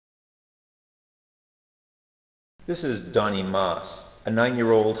This is Donnie Moss, a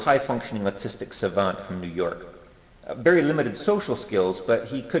 9-year-old high-functioning autistic savant from New York. Very limited social skills, but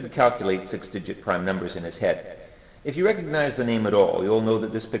he could calculate 6-digit prime numbers in his head. If you recognize the name at all, you'll know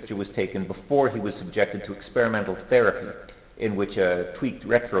that this picture was taken before he was subjected to experimental therapy, in which a tweaked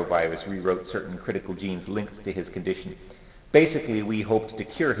retrovirus rewrote certain critical genes linked to his condition. Basically, we hoped to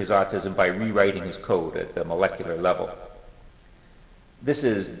cure his autism by rewriting his code at the molecular level. This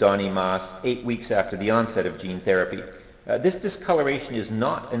is Donnie Moss 8 weeks after the onset of gene therapy. This discoloration is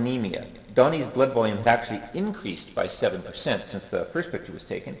not anemia. Donnie's blood volume had actually increased by 7% since the first picture was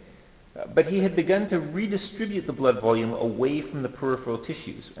taken, but he had begun to redistribute the blood volume away from the peripheral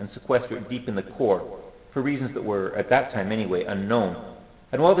tissues and sequester it deep in the core, for reasons that were, at that time anyway, unknown.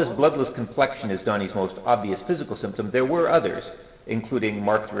 And while this bloodless complexion is Donnie's most obvious physical symptom, there were others, including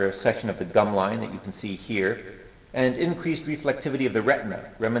marked recession of the gum line that you can see here, and increased reflectivity of the retina,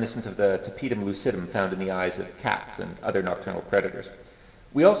 reminiscent of the tapetum lucidum found in the eyes of cats and other nocturnal predators.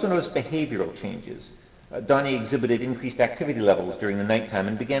 We also noticed behavioral changes. Donnie exhibited increased activity levels during the nighttime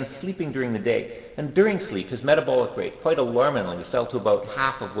and began sleeping during the day. And during sleep, his metabolic rate, quite alarmingly, fell to about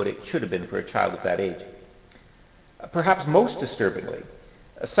half of what it should have been for a child of that age. Perhaps most disturbingly,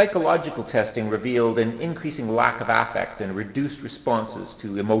 psychological testing revealed an increasing lack of affect and reduced responses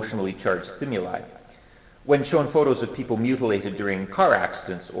to emotionally charged stimuli. When shown photos of people mutilated during car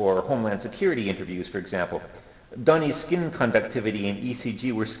accidents or Homeland Security interviews, for example, Donnie's skin conductivity and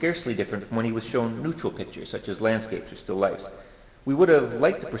ECG were scarcely different from when he was shown neutral pictures, such as landscapes or still lifes. We would have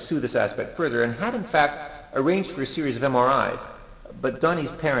liked to pursue this aspect further and had in fact arranged for a series of MRIs, but Donnie's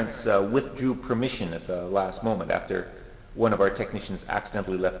parents withdrew permission at the last moment after one of our technicians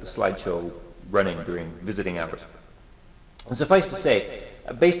accidentally left the slideshow running during visiting hours. And suffice to say,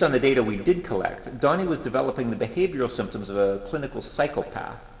 based on the data we did collect, Donnie was developing the behavioral symptoms of a clinical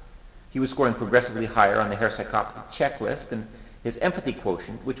psychopath. He was scoring progressively higher on the hair psychopathy checklist, and his empathy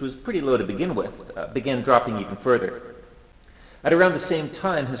quotient, which was pretty low to begin with, began dropping even further. At around the same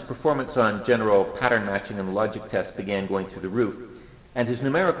time, his performance on general pattern matching and logic tests began going through the roof, and his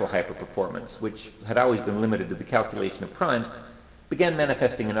numerical hyperperformance, which had always been limited to the calculation of primes, began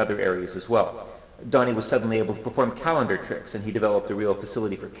manifesting in other areas as well. Donnie was suddenly able to perform calendar tricks, and he developed a real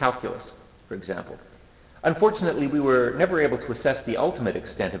facility for calculus, for example. Unfortunately, we were never able to assess the ultimate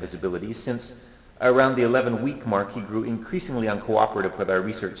extent of his abilities, since around the 11-week mark he grew increasingly uncooperative with our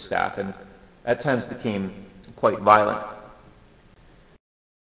research staff and at times became quite violent.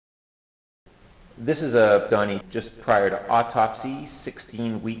 This is Donnie just prior to autopsy,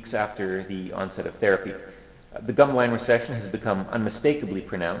 16 weeks after the onset of therapy. The gum line recession has become unmistakably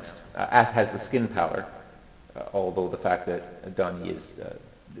pronounced, as has the skin pallor, although the fact that Donnie is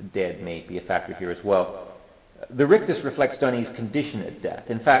dead may be a factor here as well. The rictus reflects Donnie's condition at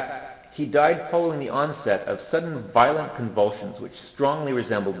death. In fact, he died following the onset of sudden violent convulsions which strongly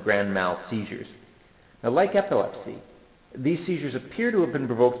resembled grand mal seizures. Now, like epilepsy, these seizures appear to have been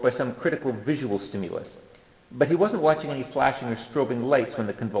provoked by some critical visual stimulus. But he wasn't watching any flashing or strobing lights when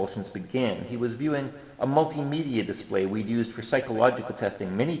the convulsions began. He was viewing a multimedia display we'd used for psychological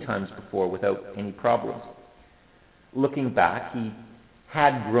testing many times before without any problems. Looking back, he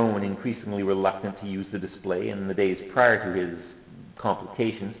had grown increasingly reluctant to use the display in the days prior to his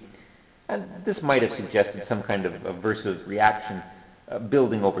complications, and this might have suggested some kind of aversive reaction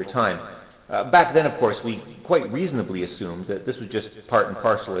building over time. Back then, of course, we quite reasonably assumed that this was just part and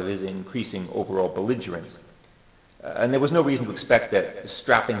parcel of his increasing overall belligerence. And there was no reason to expect that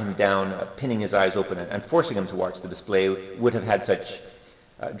strapping him down, pinning his eyes open, and forcing him to watch the display would have had such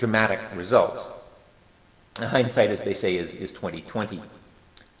dramatic results. Hindsight, as they say, is 20/20.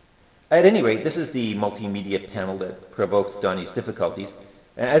 At any rate, this is the multimedia panel that provoked Donnie's difficulties.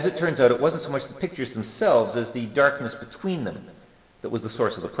 As it turns out, it wasn't so much the pictures themselves as the darkness between them that was the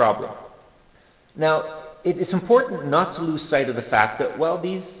source of the problem. Now, it is important not to lose sight of the fact that while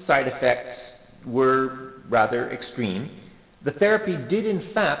these side effects were rather extreme, the therapy did in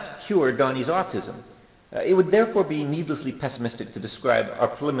fact cure Donnie's autism. It would therefore be needlessly pessimistic to describe our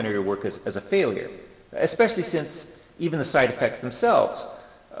preliminary work as a failure, especially since even the side effects themselves,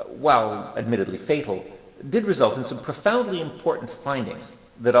 while admittedly fatal, did result in some profoundly important findings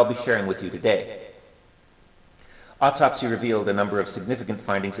that I'll be sharing with you today. Autopsy revealed a number of significant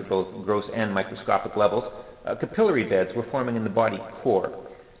findings at both gross and microscopic levels. Capillary beds were forming in the body core.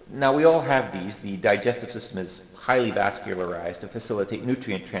 Now, we all have these. The digestive system is highly vascularized to facilitate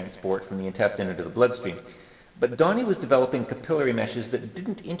nutrient transport from the intestine into the bloodstream. But Donnie was developing capillary meshes that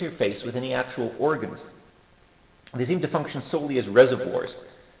didn't interface with any actual organs. They seemed to function solely as reservoirs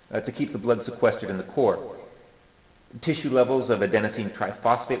to keep the blood sequestered in the core. Tissue levels of adenosine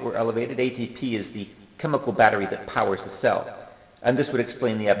triphosphate were elevated. ATP is the chemical battery that powers the cell. And this would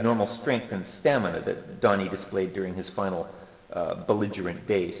explain the abnormal strength and stamina that Donnie displayed during his final belligerent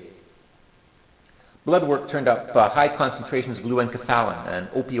days. Blood work turned up high concentrations of gluencaphalin, an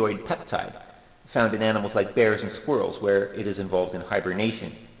opioid peptide found in animals like bears and squirrels, where it is involved in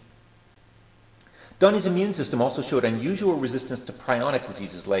hibernation. Donnie's immune system also showed unusual resistance to prionic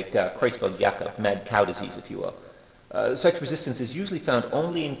diseases like Creutzfeldt-Jakob, mad cow disease, if you will. Such resistance is usually found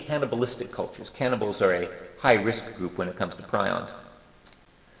only in cannibalistic cultures. Cannibals are a high-risk group when it comes to prions.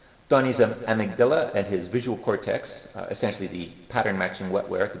 Donnie's amygdala and his visual cortex, essentially the pattern-matching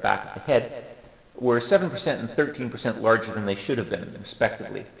wetware at the back of the head, were 7% and 13% larger than they should have been,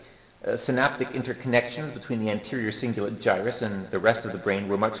 respectively. Synaptic interconnections between the anterior cingulate gyrus and the rest of the brain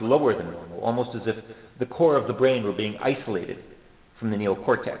were much lower than normal, almost as if the core of the brain were being isolated from the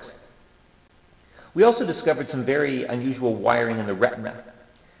neocortex. We also discovered some very unusual wiring in the retina.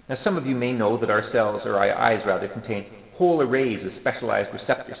 Now, some of you may know that our cells, or our eyes rather, contain whole arrays of specialized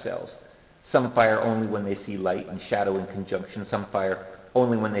receptor cells. Some fire only when they see light and shadow in conjunction. Some fire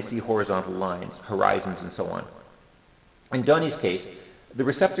only when they see horizontal lines, horizons, and so on. In Donnie's case, the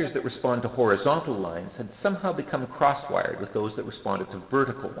receptors that respond to horizontal lines had somehow become cross-wired with those that responded to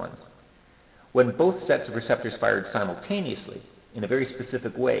vertical ones. When both sets of receptors fired simultaneously, in a very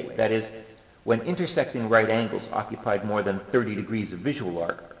specific way, that is, when intersecting right angles occupied more than 30 degrees of visual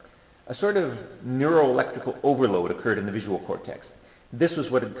arc, a sort of neuroelectrical overload occurred in the visual cortex. This was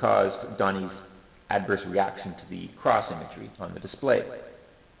what had caused Donnie's adverse reaction to the cross imagery on the display.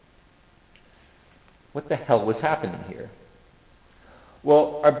 What the hell was happening here?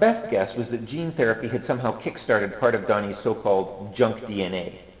 Well, our best guess was that gene therapy had somehow kick-started part of Donnie's so-called junk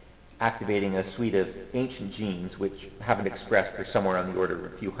DNA, activating a suite of ancient genes which haven't expressed for somewhere on the order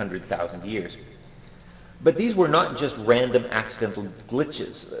of a few 100,000 years. But these were not just random accidental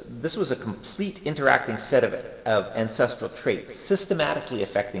glitches. This was a complete interacting set of ancestral traits, systematically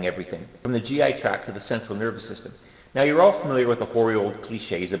affecting everything, from the GI tract to the central nervous system. Now, you're all familiar with the hoary old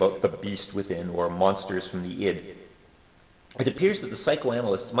cliches about the beast within or monsters from the id. It appears that the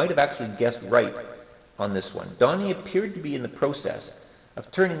psychoanalysts might have actually guessed right on this one. Donnie appeared to be in the process of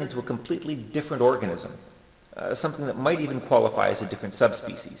turning into a completely different organism, something that might even qualify as a different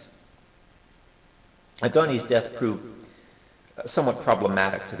subspecies. Donnie's death proved somewhat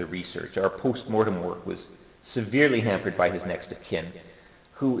problematic to the research. Our post-mortem work was severely hampered by his next of kin,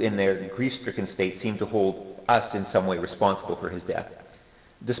 who in their grief-stricken state seemed to hold us in some way responsible for his death.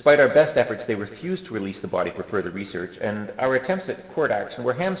 Despite our best efforts, they refused to release the body for further research, and our attempts at court action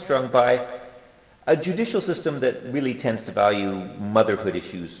were hamstrung by a judicial system that really tends to value motherhood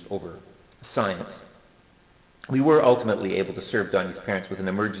issues over science. We were ultimately able to serve Donnie's parents with an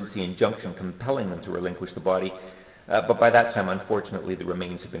emergency injunction compelling them to relinquish the body, but by that time, unfortunately, the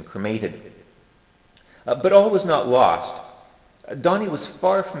remains had been cremated. But all was not lost. Donnie was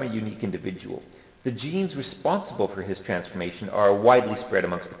far from a unique individual. The genes responsible for his transformation are widely spread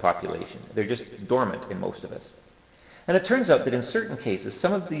amongst the population. They're just dormant in most of us. And it turns out that in certain cases,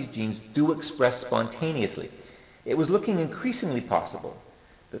 some of these genes do express spontaneously. It was looking increasingly possible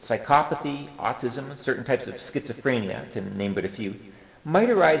that psychopathy, autism, and certain types of schizophrenia, to name but a few,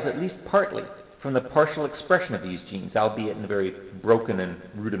 might arise at least partly from the partial expression of these genes, albeit in a very broken and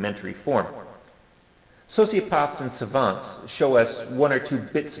rudimentary form. Sociopaths and savants show us one or two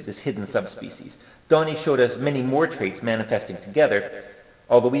bits of this hidden subspecies. Donnie showed us many more traits manifesting together,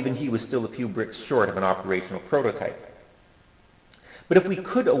 although even he was still a few bricks short of an operational prototype. But if we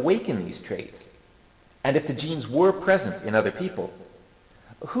could awaken these traits, and if the genes were present in other people,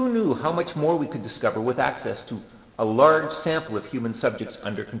 who knew how much more we could discover with access to a large sample of human subjects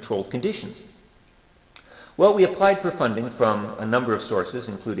under controlled conditions? Well, we applied for funding from a number of sources,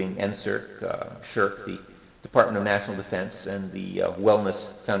 including NSERC, SHRC, the Department of National Defense, and the Wellness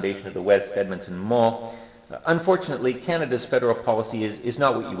Foundation of the West Edmonton Mall. Unfortunately, Canada's federal policy is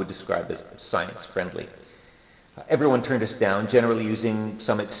not what you would describe as science-friendly. Everyone turned us down, generally using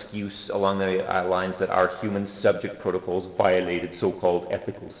some excuse along the lines that our human subject protocols violated so-called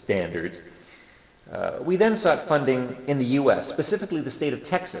ethical standards. We then sought funding in the U.S., specifically the state of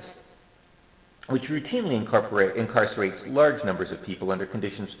Texas, which routinely incarcerates large numbers of people under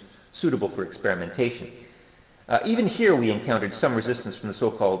conditions suitable for experimentation. Even here we encountered some resistance from the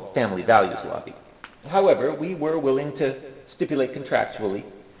so-called family values lobby. However, we were willing to stipulate contractually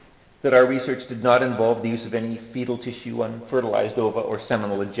that our research did not involve the use of any fetal tissue, unfertilized ova, or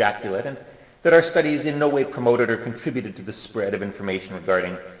seminal ejaculate, and that our studies in no way promoted or contributed to the spread of information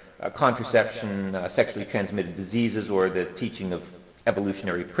regarding contraception, sexually transmitted diseases, or the teaching of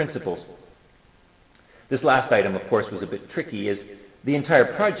evolutionary principles. This last item, of course, was a bit tricky, as The entire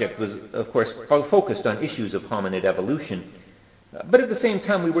project was, of course, focused on issues of hominid evolution, but at the same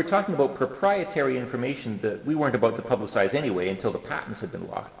time we were talking about proprietary information that we weren't about to publicize anyway until the patents had been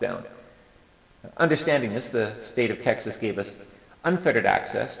locked down. Understanding this, the state of Texas gave us unfettered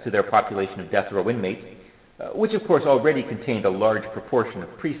access to their population of death row inmates, which of course already contained a large proportion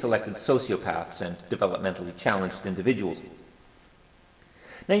of pre-selected sociopaths and developmentally challenged individuals.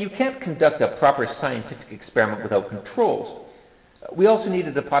 Now, you can't conduct a proper scientific experiment without controls. We also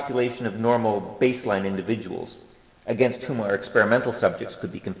needed a population of normal baseline individuals against whom our experimental subjects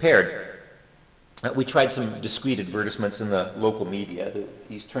could be compared. We tried some discreet advertisements in the local media.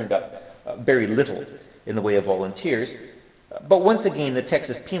 These turned up very little in the way of volunteers. But once again, the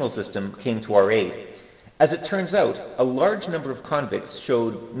Texas penal system came to our aid. As it turns out, a large number of convicts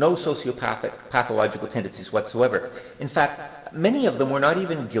showed no sociopathic pathological tendencies whatsoever. In fact, many of them were not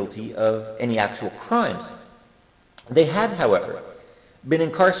even guilty of any actual crimes. They had, however, been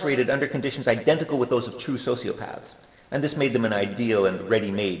incarcerated under conditions identical with those of true sociopaths, and this made them an ideal and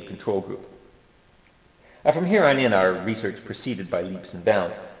ready-made control group. From here on in, our research proceeded by leaps and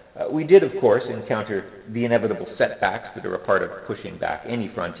bounds. We did, of course, encounter the inevitable setbacks that are a part of pushing back any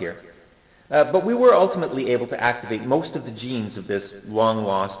frontier. But we were ultimately able to activate most of the genes of this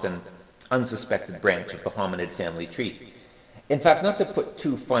long-lost and unsuspected branch of the hominid family tree. In fact, not to put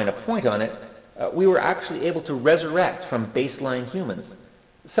too fine a point on it, we were actually able to resurrect from baseline humans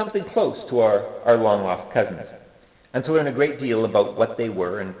something close to our long-lost cousins, and to learn a great deal about what they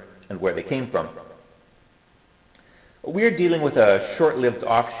were and where they came from. We're dealing with a short-lived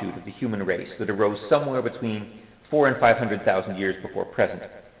offshoot of the human race that arose somewhere between 400,000 and 500,000 years before present,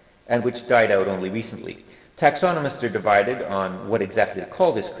 and which died out only recently. Taxonomists are divided on what exactly to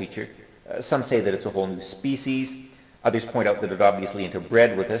call this creature. Some say that it's a whole new species. Others point out that it obviously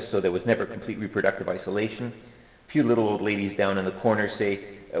interbred with us, so there was never complete reproductive isolation. A few little old ladies down in the corner say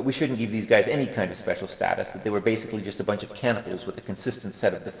we shouldn't give these guys any kind of special status, that they were basically just a bunch of cannibals with a consistent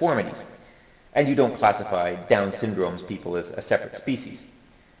set of deformities. And you don't classify Down syndrome's people as a separate species.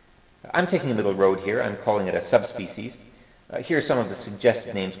 I'm taking a middle road here. I'm calling it a subspecies. Here are some of the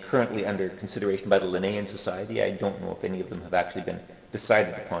suggested names currently under consideration by the Linnaean Society. I don't know if any of them have actually been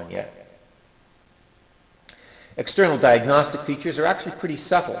decided upon yet. External diagnostic features are actually pretty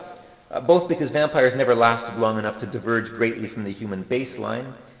subtle, both because vampires never lasted long enough to diverge greatly from the human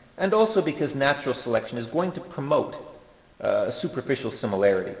baseline, and also because natural selection is going to promote superficial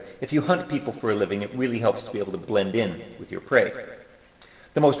similarity. If you hunt people for a living, it really helps to be able to blend in with your prey.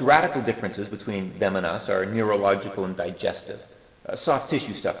 The most radical differences between them and us are neurological and digestive, soft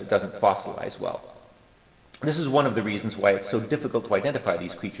tissue stuff that doesn't fossilize well. This is one of the reasons why it's so difficult to identify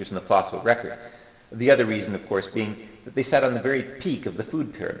these creatures in the fossil record. The other reason, of course, being that they sat on the very peak of the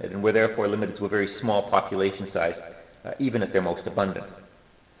food pyramid and were therefore limited to a very small population size, even at their most abundant.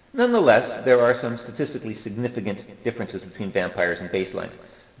 Nonetheless, there are some statistically significant differences between vampires and baselines.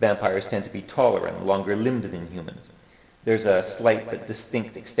 Vampires tend to be taller and longer limbed than humans. There's a slight but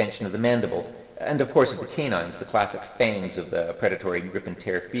distinct extension of the mandible, and of course of the canines, the classic fangs of the predatory grip and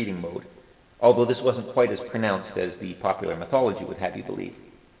tear feeding mode, although this wasn't quite as pronounced as the popular mythology would have you believe.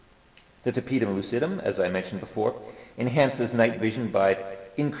 The tapetum lucidum, as I mentioned before, enhances night vision by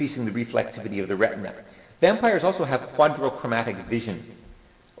increasing the reflectivity of the retina. Vampires also have quadrochromatic vision.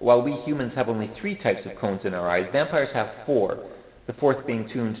 While we humans have only 3 types of cones in our eyes, vampires have 4, the 4th being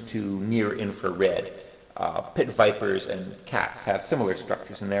tuned to near infrared. Pit vipers and cats have similar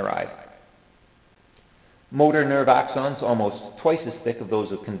structures in their eyes. Motor nerve axons almost twice as thick as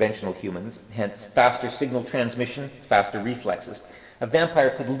those of conventional humans, hence faster signal transmission, faster reflexes. A vampire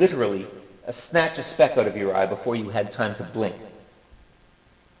could literally snatch a speck out of your eye before you had time to blink.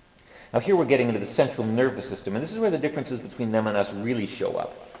 Now here we're getting into the central nervous system, and this is where the differences between them and us really show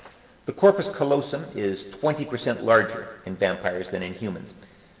up. The corpus callosum is 20% larger in vampires than in humans.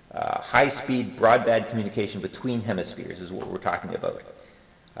 High-speed broadband communication between hemispheres is what we're talking about.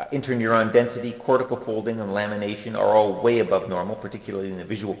 Interneuron density, cortical folding, and lamination are all way above normal, particularly in the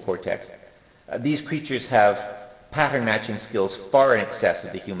visual cortex. These creatures have pattern matching skills far in excess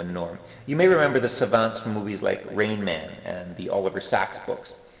of the human norm. You may remember the savants from movies like Rain Man and the Oliver Sacks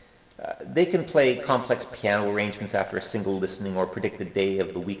books. They can play complex piano arrangements after a single listening or predict the day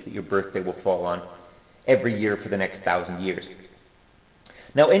of the week that your birthday will fall on every year for the next 1,000 years.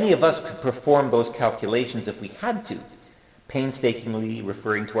 Now, any of us could perform those calculations if we had to, painstakingly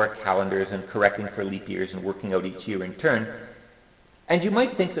referring to our calendars and correcting for leap years and working out each year in turn. And you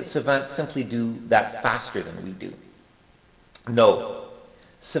might think that savants simply do that faster than we do. No,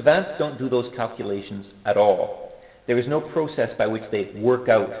 savants don't do those calculations at all. There is no process by which they work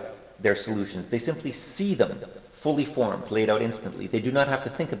out their solutions. They simply see them fully formed, laid out instantly. They do not have to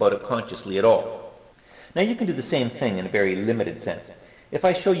think about it consciously at all. Now you can do the same thing in a very limited sense. If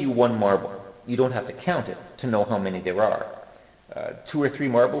I show you one marble, you don't have to count it to know how many there are. 2 or 3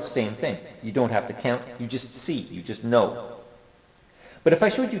 marbles, same thing. You don't have to count, you just see, you just know. But if I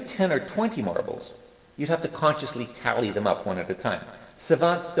showed you 10 or 20 marbles, you'd have to consciously tally them up one at a time.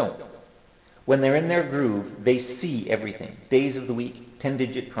 Savants don't. When they're in their groove, they see everything. Days of the week,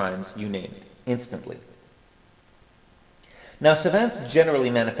 10-digit primes, you name it, instantly. Now, savants generally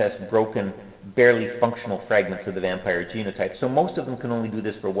manifest broken, barely functional fragments of the vampire genotype, so most of them can only do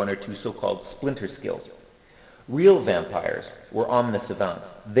this for 1 or 2 so-called splinter skills. Real vampires were omnisavants.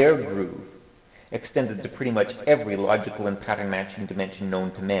 Their groove extended to pretty much every logical and pattern-matching dimension known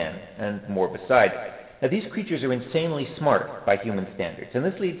to man, and more besides. Now, these creatures are insanely smart by human standards, and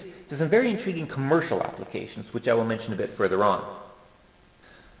this leads to some very intriguing commercial applications, which I will mention a bit further on.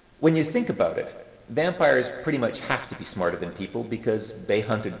 When you think about it, vampires pretty much have to be smarter than people because they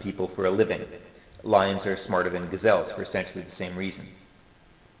hunted people for a living. Lions are smarter than gazelles for essentially the same reason.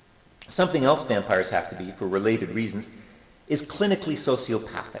 Something else vampires have to be, for related reasons, is clinically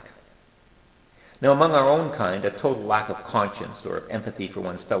sociopathic. Now, among our own kind, a total lack of conscience or empathy for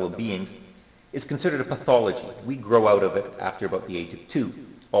one's fellow beings is considered a pathology. We grow out of it after about the age of 2.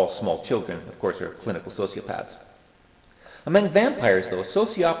 All small children, of course, are clinical sociopaths. Among vampires, though,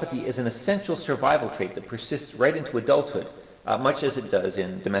 sociopathy is an essential survival trait that persists right into adulthood, much as it does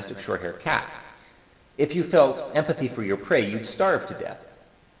in domestic short-haired cats. If you felt empathy for your prey, you'd starve to death.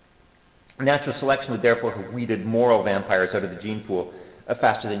 Natural selection would therefore have weeded moral vampires out of the gene pool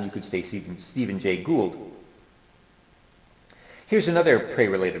faster than you could say Stephen Jay Gould. Here's another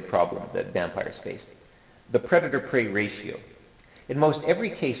prey-related problem that vampires face: the predator-prey ratio. In most every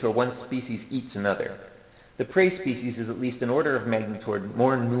case where one species eats another, the prey species is at least an order of magnitude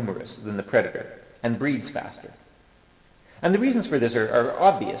more numerous than the predator and breeds faster. And the reasons for this are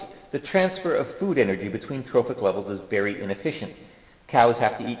obvious. The transfer of food energy between trophic levels is very inefficient. Cows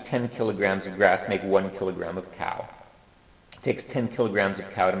have to eat 10 kilograms of grass to make 1 kilogram of cow. It takes 10 kilograms of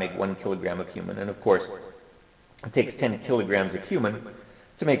cow to make 1 kilogram of human, and of course, it takes 10 kilograms of human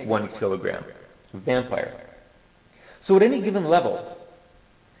to make 1 kilogram of vampire. So at any given level,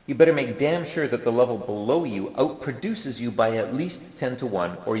 you better make damn sure that the level below you outproduces you by at least 10 to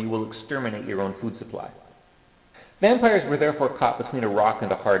 1, or you will exterminate your own food supply. Vampires were therefore caught between a rock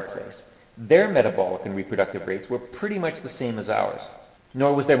and a hard place. Their metabolic and reproductive rates were pretty much the same as ours.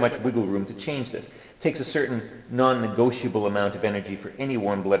 Nor was there much wiggle room to change this. It takes a certain non-negotiable amount of energy for any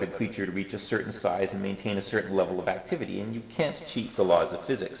warm-blooded creature to reach a certain size and maintain a certain level of activity, and you can't cheat the laws of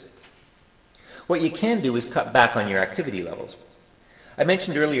physics. What you can do is cut back on your activity levels. I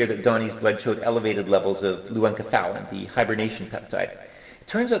mentioned earlier that Donnie's blood showed elevated levels of leukoencaphalin, the hibernation peptide. It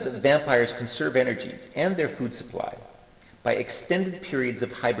turns out that vampires conserve energy and their food supply by extended periods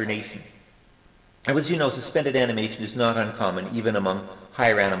of hibernation. Now, as you know, suspended animation is not uncommon even among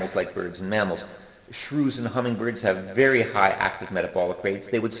higher animals like birds and mammals. Shrews and hummingbirds have very high active metabolic rates.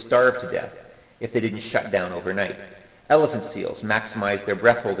 They would starve to death if they didn't shut down overnight. Elephant seals maximize their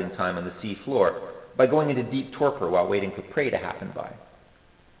breath-holding time on the sea floor by going into deep torpor while waiting for prey to happen by.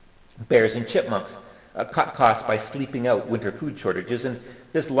 Bears and chipmunks cut costs by sleeping out winter food shortages, and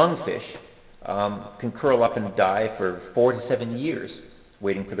this lungfish can curl up and die for 4 to 7 years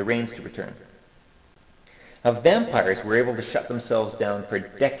waiting for the rains to return. Now, vampires were able to shut themselves down for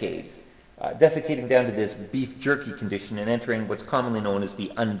decades, desiccating down to this beef jerky condition and entering what's commonly known as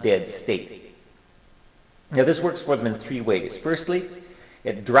the undead state. Now, this works for them in 3 ways. Firstly,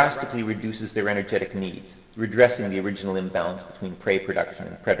 it drastically reduces their energetic needs, redressing the original imbalance between prey production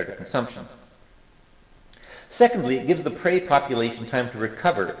and predator consumption. Secondly, it gives the prey population time to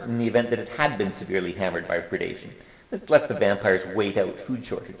recover in the event that it had been severely hammered by predation. This lets the vampires wait out food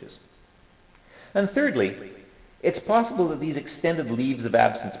shortages. And thirdly, it's possible that these extended leaves of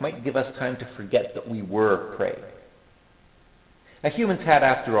absence might give us time to forget that we were prey. Now, humans had,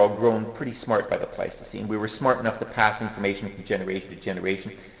 after all, grown pretty smart by the Pleistocene. We were smart enough to pass information from generation to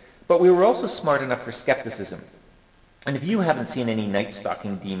generation, but we were also smart enough for skepticism. And if you haven't seen any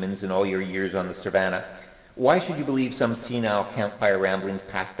night-stalking demons in all your years on the savannah, why should you believe some senile campfire ramblings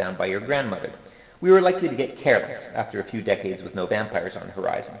passed down by your grandmother? We were likely to get careless after a few decades with no vampires on the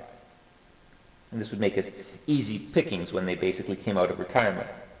horizon. And this would make us easy pickings when they basically came out of retirement.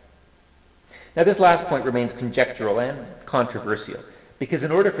 Now, this last point remains conjectural and controversial, because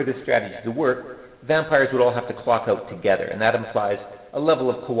in order for this strategy to work, vampires would all have to clock out together, and that implies a level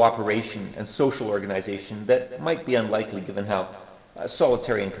of cooperation and social organization that might be unlikely given how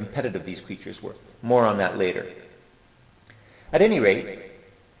solitary and competitive these creatures were. More on that later. At any rate,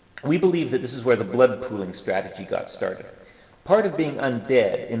 We believe that this is where the blood pooling strategy got started. Part of being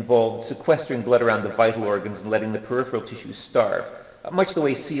undead involved sequestering blood around the vital organs and letting the peripheral tissues starve, much the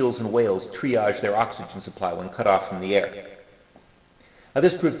way seals and whales triage their oxygen supply when cut off from the air. Now,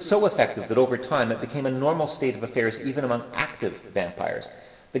 this proved so effective that over time it became a normal state of affairs even among active vampires.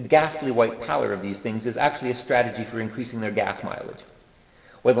 The ghastly white pallor of these things is actually a strategy for increasing their gas mileage.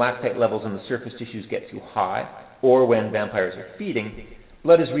 When lactate levels in the surface tissues get too high, or when vampires are feeding,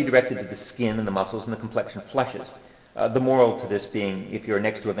 blood is redirected to the skin and the muscles and the complexion flushes. The moral to this being, if you're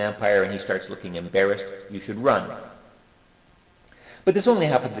next to a vampire and he starts looking embarrassed, you should run. But this only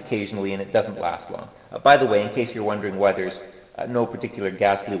happens occasionally and it doesn't last long. By the way, in case you're wondering why there's no particular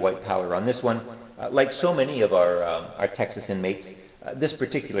ghastly white pallor on this one, like so many of our Texas inmates, this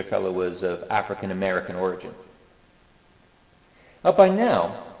particular fellow was of African-American origin. By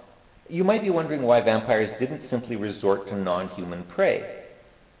now, you might be wondering why vampires didn't simply resort to non-human prey.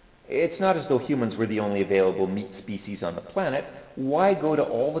 It's not as though humans were the only available meat species on the planet. Why go to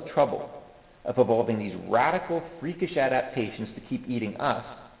all the trouble of evolving these radical, freakish adaptations to keep eating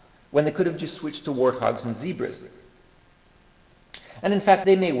us when they could have just switched to warthogs and zebras? And in fact,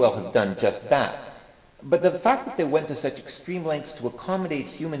 they may well have done just that. But the fact that they went to such extreme lengths to accommodate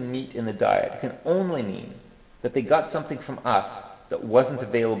human meat in the diet can only mean that they got something from us that wasn't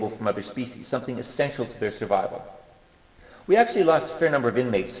available from other species, something essential to their survival. We actually lost a fair number of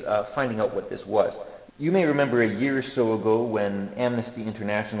inmates finding out what this was. You may remember a year or so ago when Amnesty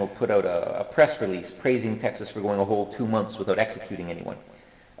International put out a press release praising Texas for going a whole 2 months without executing anyone.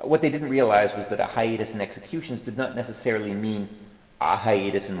 What they didn't realize was that a hiatus in executions did not necessarily mean a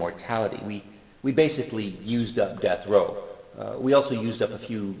hiatus in mortality. We basically used up death row. We also used up a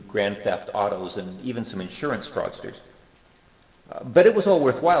few grand theft autos and even some insurance fraudsters. But it was all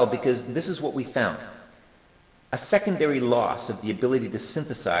worthwhile because this is what we found. A secondary loss of the ability to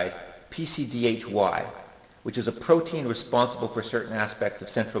synthesize PCDH-Y, which is a protein responsible for certain aspects of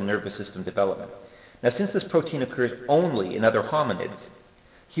central nervous system development. Now, since this protein occurs only in other hominids,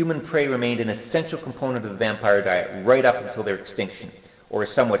 human prey remained an essential component of the vampire diet right up until their extinction, or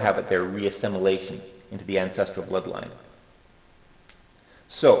as some would have it, their reassimilation into the ancestral bloodline.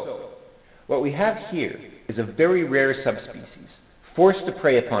 So, what we have here is a very rare subspecies, forced to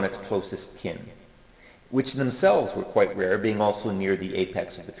prey upon its closest kin, which themselves were quite rare, being also near the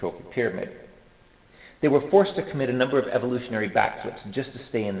apex of the trophic pyramid. They were forced to commit a number of evolutionary backflips just to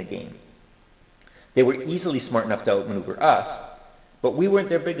stay in the game. They were easily smart enough to outmaneuver us, but we weren't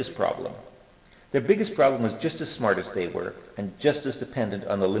their biggest problem. Their biggest problem was just as smart as they were, and just as dependent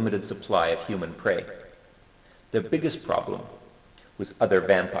on the limited supply of human prey. Their biggest problem was other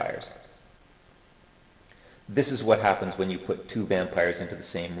vampires. This is what happens when you put two vampires into the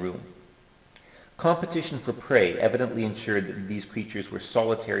same room. Competition for prey evidently ensured that these creatures were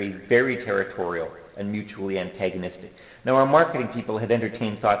solitary, very territorial, and mutually antagonistic. Now, our marketing people had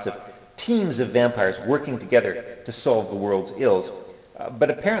entertained thoughts of teams of vampires working together to solve the world's ills, but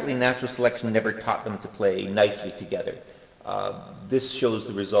apparently natural selection never taught them to play nicely together. This shows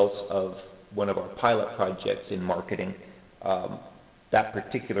the results of one of our pilot projects in marketing. That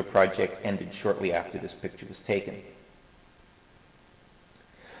particular project ended shortly after this picture was taken.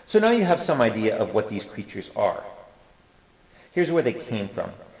 So now you have some idea of what these creatures are. Here's where they came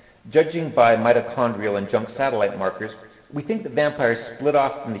from. Judging by mitochondrial and junk satellite markers, we think that vampires split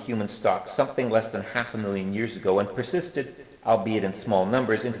off from the human stock something less than 500,000 years ago and persisted, albeit in small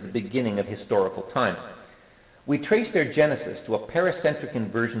numbers, into the beginning of historical times. We trace their genesis to a paracentric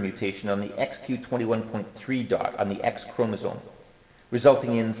inversion mutation on the XQ21.3 dot on the X chromosome,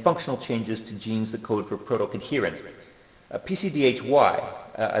 resulting in functional changes to genes that code for protocoherence.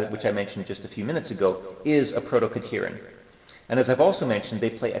 PCDH-Y, which I mentioned just a few minutes ago, is a protocoherin. And as I've also mentioned, they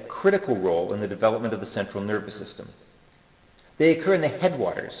play a critical role in the development of the central nervous system. They occur in the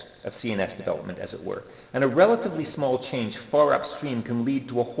headwaters of CNS development, as it were, and a relatively small change far upstream can lead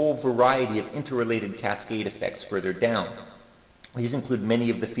to a whole variety of interrelated cascade effects further down. These include many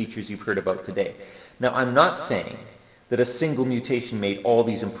of the features you've heard about today. Now, I'm not saying that a single mutation made all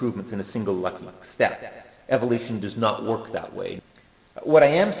these improvements in a single lucky step. Evolution does not work that way. What I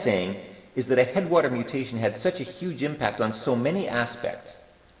am saying is that a headwater mutation had such a huge impact on so many aspects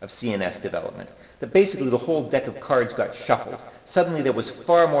of CNS development that basically the whole deck of cards got shuffled. Suddenly there was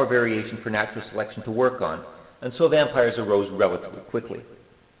far more variation for natural selection to work on, and so vampires arose relatively quickly.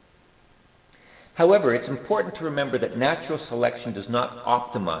 However, it's important to remember that natural selection does not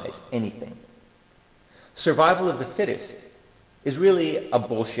optimize anything. Survival of the fittest is really a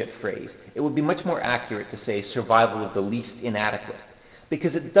bullshit phrase. It would be much more accurate to say survival of the least inadequate,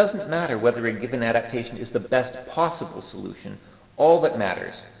 because it doesn't matter whether a given adaptation is the best possible solution. All that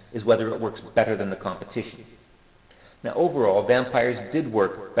matters is whether it works better than the competition. Now, overall, vampires did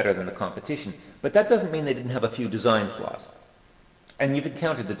work better than the competition, but that doesn't mean they didn't have a few design flaws. And you've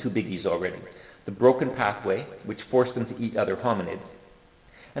encountered the two biggies already. The broken pathway, which forced them to eat other hominids,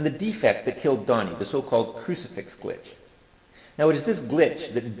 and the defect that killed Donnie, the so-called crucifix glitch. Now, it is this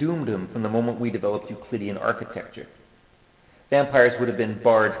glitch that doomed them from the moment we developed Euclidean architecture. Vampires would have been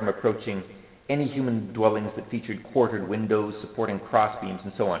barred from approaching any human dwellings that featured quartered windows, supporting crossbeams,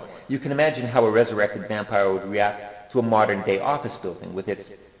 and so on. You can imagine how a resurrected vampire would react to a modern-day office building with its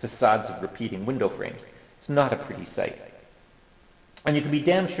facades of repeating window frames. It's not a pretty sight. And you can be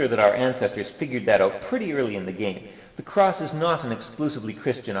damn sure that our ancestors figured that out pretty early in the game. The cross is not an exclusively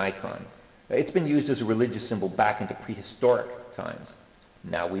Christian icon. It's been used as a religious symbol back into prehistoric times.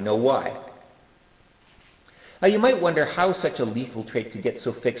 Now we know why. Now you might wonder how such a lethal trait could get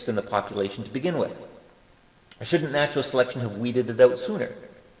so fixed in the population to begin with. Shouldn't natural selection have weeded it out sooner?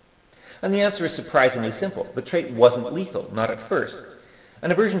 And the answer is surprisingly simple. The trait wasn't lethal, not at first.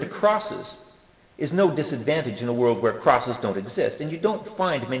 An aversion to crosses is no disadvantage in a world where crosses don't exist, and you don't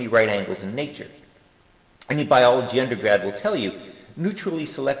find many right angles in nature. Any biology undergrad will tell you neutrally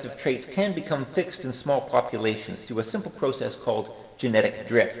selective traits can become fixed in small populations through a simple process called genetic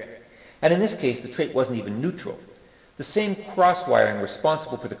drift. And in this case, the trait wasn't even neutral. The same cross-wiring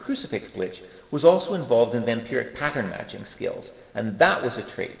responsible for the crucifix glitch was also involved in vampiric pattern matching skills, and that was a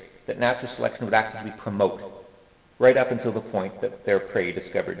trait that natural selection would actively promote, right up until the point that their prey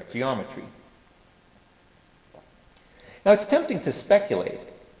discovered geometry. Now, it's tempting to speculate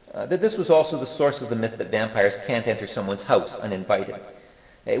that this was also the source of the myth that vampires can't enter someone's house uninvited.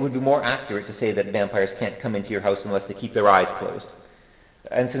 It would be more accurate to say that vampires can't come into your house unless they keep their eyes closed.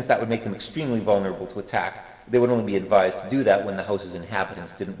 And since that would make them extremely vulnerable to attack, they would only be advised to do that when the house's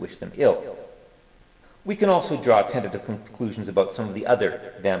inhabitants didn't wish them ill. We can also draw tentative conclusions about some of the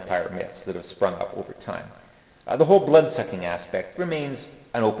other vampire myths that have sprung up over time. The whole blood-sucking aspect remains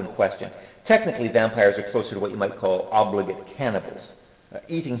an open question. Technically, vampires are closer to what you might call obligate cannibals,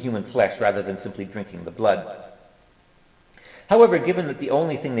 eating human flesh rather than simply drinking the blood. However, given that the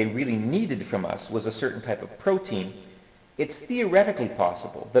only thing they really needed from us was a certain type of protein, it's theoretically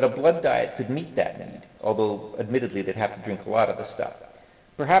possible that a blood diet could meet that need, although admittedly they'd have to drink a lot of the stuff.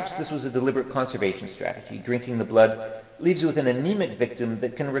 Perhaps this was a deliberate conservation strategy. Drinking the blood leaves you with an anemic victim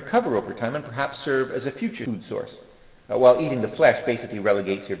that can recover over time and perhaps serve as a future food source, while eating the flesh basically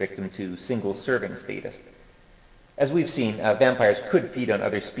relegates your victim to single-serving status. As we've seen, vampires could feed on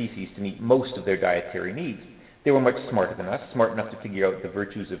other species to meet most of their dietary needs. They were much smarter than us, smart enough to figure out the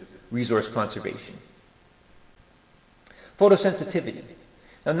virtues of resource conservation. Photosensitivity.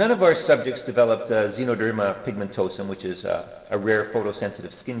 Now, none of our subjects developed xenoderma pigmentosum, which is a rare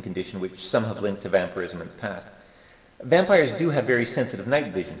photosensitive skin condition which some have linked to vampirism in the past. Vampires do have very sensitive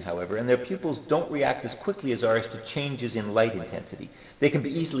night vision, however, and their pupils don't react as quickly as ours to changes in light intensity. They can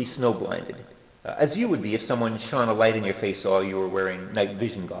be easily snow-blinded, as you would be if someone shone a light in your face while you were wearing night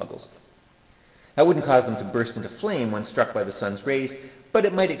vision goggles. That wouldn't cause them to burst into flame when struck by the sun's rays, but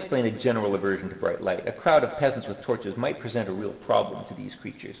it might explain a general aversion to bright light. A crowd of peasants with torches might present a real problem to these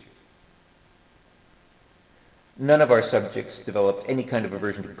creatures. None of our subjects developed any kind of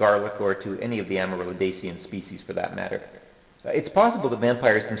aversion to garlic or to any of the Amaryllidacean species for that matter. It's possible that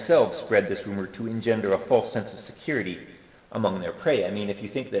vampires themselves spread this rumor to engender a false sense of security among their prey. I mean, if you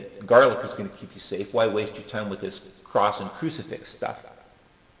think that garlic is going to keep you safe, why waste your time with this cross and crucifix stuff?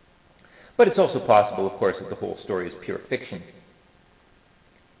 But it's also possible, of course, that the whole story is pure fiction.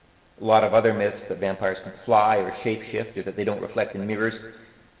 A lot of other myths that vampires can fly or shapeshift or that they don't reflect in mirrors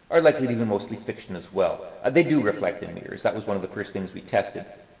are likely to be mostly fiction as well. They do reflect in mirrors. That was one of the first things we tested.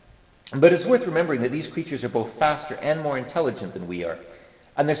 But it's worth remembering that these creatures are both faster and more intelligent than we are,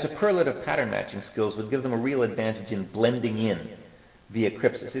 and their superlative pattern matching skills would give them a real advantage in blending in via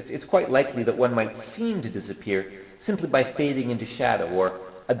crypsis. It's quite likely that one might seem to disappear simply by fading into shadow or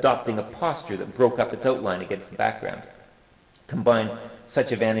adopting a posture that broke up its outline against the background. Combine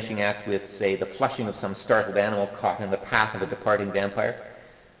such a vanishing act with, say, the flushing of some startled animal caught in the path of a departing vampire,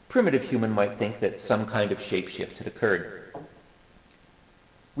 primitive human might think that some kind of shapeshift had occurred.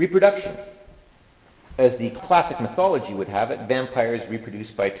 Reproduction. As the classic mythology would have it, vampires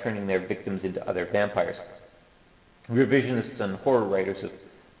reproduce by turning their victims into other vampires. Revisionists and horror writers have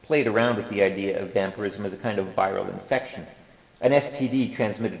played around with the idea of vampirism as a kind of viral infection, an STD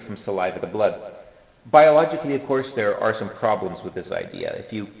transmitted from saliva to blood. Biologically, of course, there are some problems with this idea.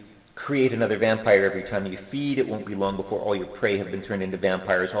 If you create another vampire every time you feed, it won't be long before all your prey have been turned into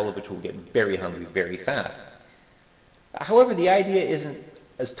vampires, all of which will get very hungry very fast. However, the idea isn't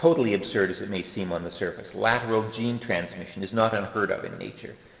as totally absurd as it may seem on the surface. Lateral gene transmission is not unheard of in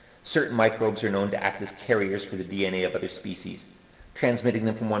nature. Certain microbes are known to act as carriers for the DNA of other species, transmitting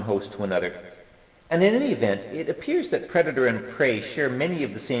them from one host to another. And in any event, it appears that predator and prey share many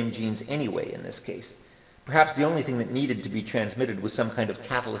of the same genes anyway in this case. Perhaps the only thing that needed to be transmitted was some kind of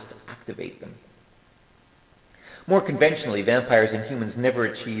catalyst to activate them. More conventionally, vampires and humans never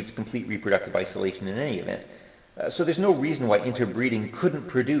achieved complete reproductive isolation in any event, so there's no reason why interbreeding couldn't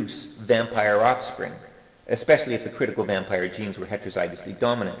produce vampire offspring, especially if the critical vampire genes were heterozygously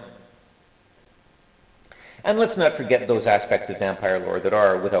dominant. And let's not forget those aspects of vampire lore that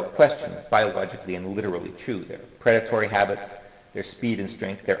are, without question, biologically and literally true. Their predatory habits, their speed and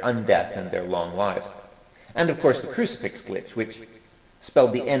strength, their undeath, and their long lives. And of course the crucifix glitch, which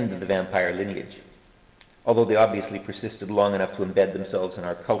spelled the end of the vampire lineage. Although they obviously persisted long enough to embed themselves in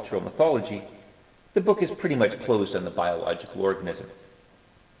our cultural mythology, the book is pretty much closed on the biological organism.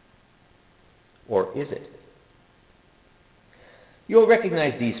 Or is it? You'll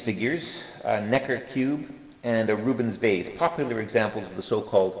recognize these figures, a Necker cube and a Rubens vase, popular examples of the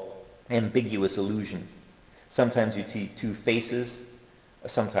so-called ambiguous illusion. Sometimes you see two faces,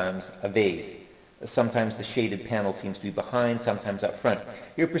 sometimes a vase. Sometimes the shaded panel seems to be behind, sometimes up front.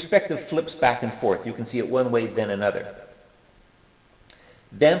 Your perspective flips back and forth. You can see it one way, then another.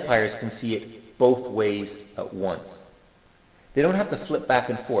 Vampires can see it both ways at once. They don't have to flip back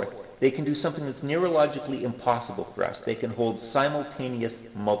and forth. They can do something that's neurologically impossible for us. They can hold simultaneous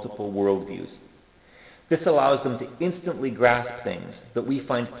multiple worldviews. This allows them to instantly grasp things that we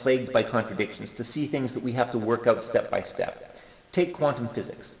find plagued by contradictions, to see things that we have to work out step by step. Take quantum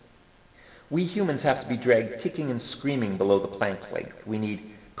physics. We humans have to be dragged kicking and screaming below the Planck length. We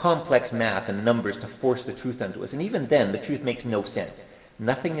need complex math and numbers to force the truth onto us. And even then, the truth makes no sense.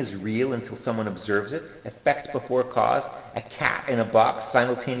 Nothing is real until someone observes it. Effect before cause. A cat in a box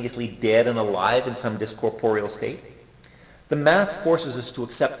simultaneously dead and alive in some discorporeal state. The math forces us to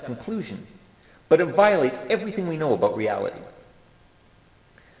accept the conclusion, but it violates everything we know about reality.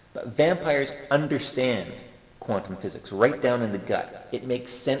 But vampires understand quantum physics right down in the gut. It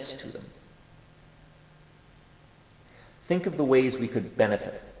makes sense to them. Think of the ways we could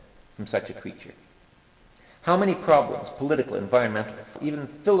benefit from such a creature. How many problems, political, environmental, even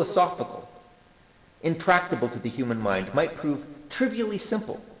philosophical, intractable to the human mind, might prove trivially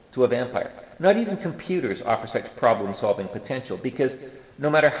simple to a vampire? Not even computers offer such problem-solving potential, because no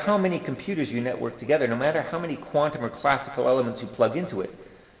matter how many computers you network together, no matter how many quantum or classical elements you plug into it,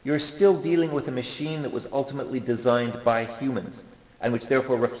 you're still dealing with a machine that was ultimately designed by humans, and which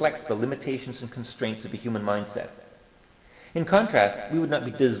therefore reflects the limitations and constraints of a human mindset. In contrast, we would not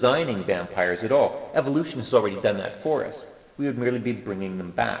be designing vampires at all. Evolution has already done that for us. We would merely be bringing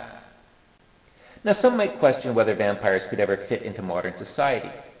them back. Now, some might question whether vampires could ever fit into modern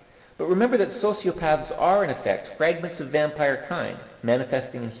society. But remember that sociopaths are, in effect, fragments of vampire kind,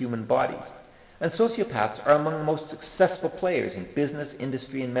 manifesting in human bodies. And sociopaths are among the most successful players in business,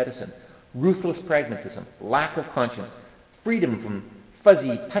 industry, and medicine. Ruthless pragmatism, lack of conscience, freedom from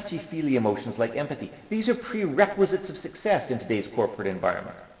fuzzy, touchy-feely emotions like empathy. These are prerequisites of success in today's corporate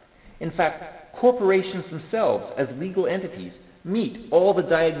environment. In fact, corporations themselves, as legal entities, meet all the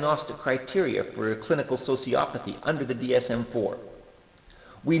diagnostic criteria for a clinical sociopathy under the DSM-4.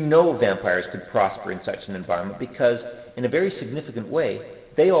 We know vampires could prosper in such an environment because, in a very significant way,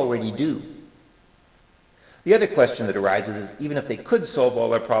 they already do. The other question that arises is, even if they could solve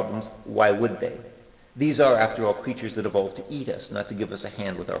all our problems, why would they? These are, after all, creatures that evolved to eat us, not to give us a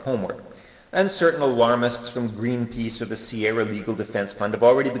hand with our homework. And certain alarmists from Greenpeace or the Sierra Legal Defense Fund have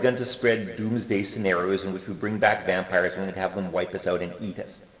already begun to spread doomsday scenarios in which we bring back vampires and we'd have them wipe us out and eat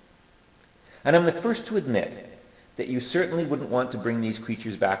us. And I'm the first to admit that you certainly wouldn't want to bring these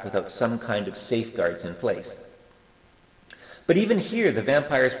creatures back without some kind of safeguards in place. But even here, the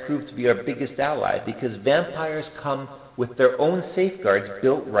vampires prove to be our biggest ally, because vampires come with their own safeguards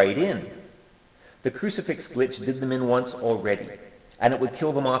built right in. The crucifix glitch did them in once already, and it would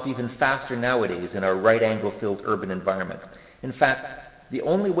kill them off even faster nowadays in our right-angle-filled urban environment. In fact, the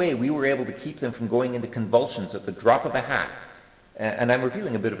only way we were able to keep them from going into convulsions at the drop of a hat, and I'm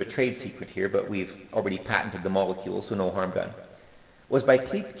revealing a bit of a trade secret here, but we've already patented the molecule, so no harm done, was by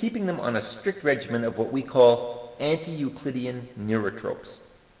keeping them on a strict regimen of what we call anti-Euclidean neurotropes.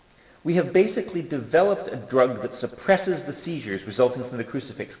 We have basically developed a drug that suppresses the seizures resulting from the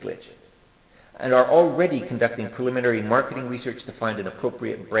crucifix glitch, and are already conducting preliminary marketing research to find an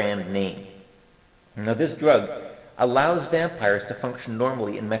appropriate brand name. Now, this drug allows vampires to function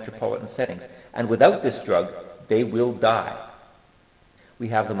normally in metropolitan settings, and without this drug, they will die. We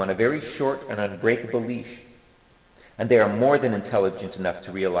have them on a very short and unbreakable leash, and they are more than intelligent enough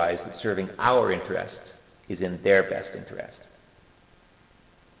to realize that serving our interests is in their best interest.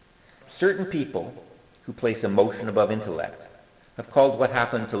 Certain people who place emotion above intellect have called what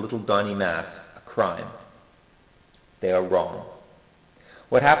happened to little Donnie Mass a crime. They are wrong.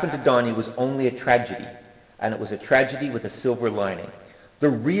 What happened to Donnie was only a tragedy, and it was a tragedy with a silver lining. The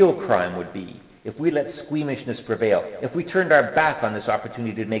real crime would be if we let squeamishness prevail, if we turned our back on this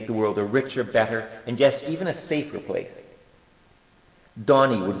opportunity to make the world a richer, better, and yes, even a safer place.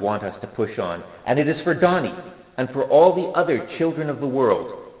 Donnie would want us to push on, and it is for Donnie and for all the other children of the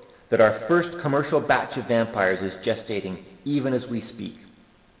world that our first commercial batch of vampires is gestating even as we speak.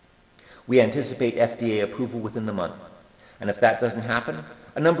 We anticipate FDA approval within the month, and if that doesn't happen,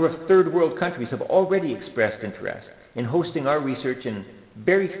 a number of third world countries have already expressed interest in hosting our research in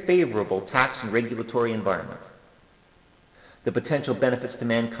very favorable tax and regulatory environments. The potential benefits to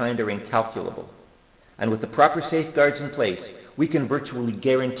mankind are incalculable, and with the proper safeguards in place, we can virtually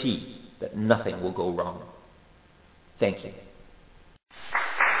guarantee that nothing will go wrong. Thank you.